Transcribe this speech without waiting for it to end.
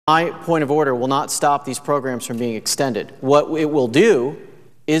My point of order will not stop these programs from being extended. What it will do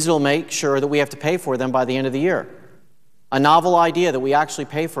is it will make sure that we have to pay for them by the end of the year. A novel idea that we actually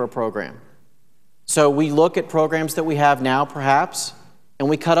pay for a program. So we look at programs that we have now, perhaps, and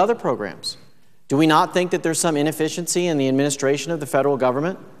we cut other programs. Do we not think that there's some inefficiency in the administration of the federal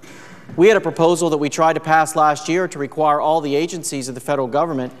government? We had a proposal that we tried to pass last year to require all the agencies of the federal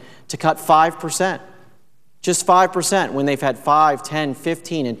government to cut 5%. Just 5% when they've had 5, 10,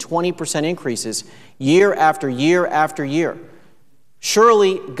 15, and 20% increases year after year after year.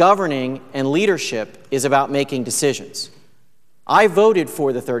 Surely governing and leadership is about making decisions. I voted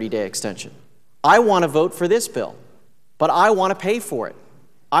for the 30-day extension. I want to vote for this bill, but I want to pay for it.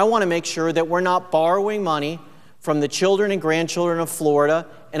 I want to make sure that we're not borrowing money from the children and grandchildren of Florida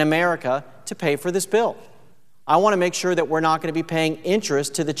and America to pay for this bill. I want to make sure that we're not going to be paying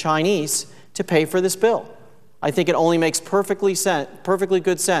interest to the Chinese to pay for this bill. I think it only makes perfectly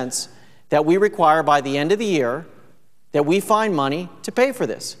good sense that we require by the end of the year that we find money to pay for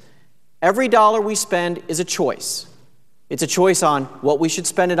this. Every dollar we spend is a choice. It's a choice on what we should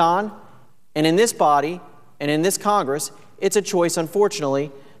spend it on, and in this body and in this Congress, it's a choice,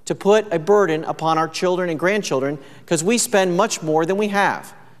 unfortunately, to put a burden upon our children and grandchildren because we spend much more than we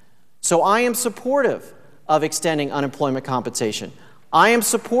have. So I am supportive of extending unemployment compensation. I am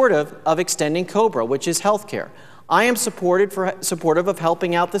supportive of extending COBRA, which is health care. I am supportive of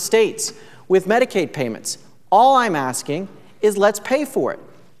helping out the states with Medicaid payments. All I'm asking is let's pay for it.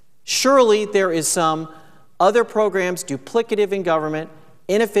 Surely there is some other programs, duplicative in government,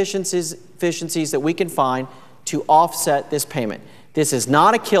 inefficiencies that we can find to offset this payment. This is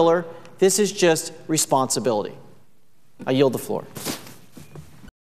not a killer. This is just responsibility. I yield the floor.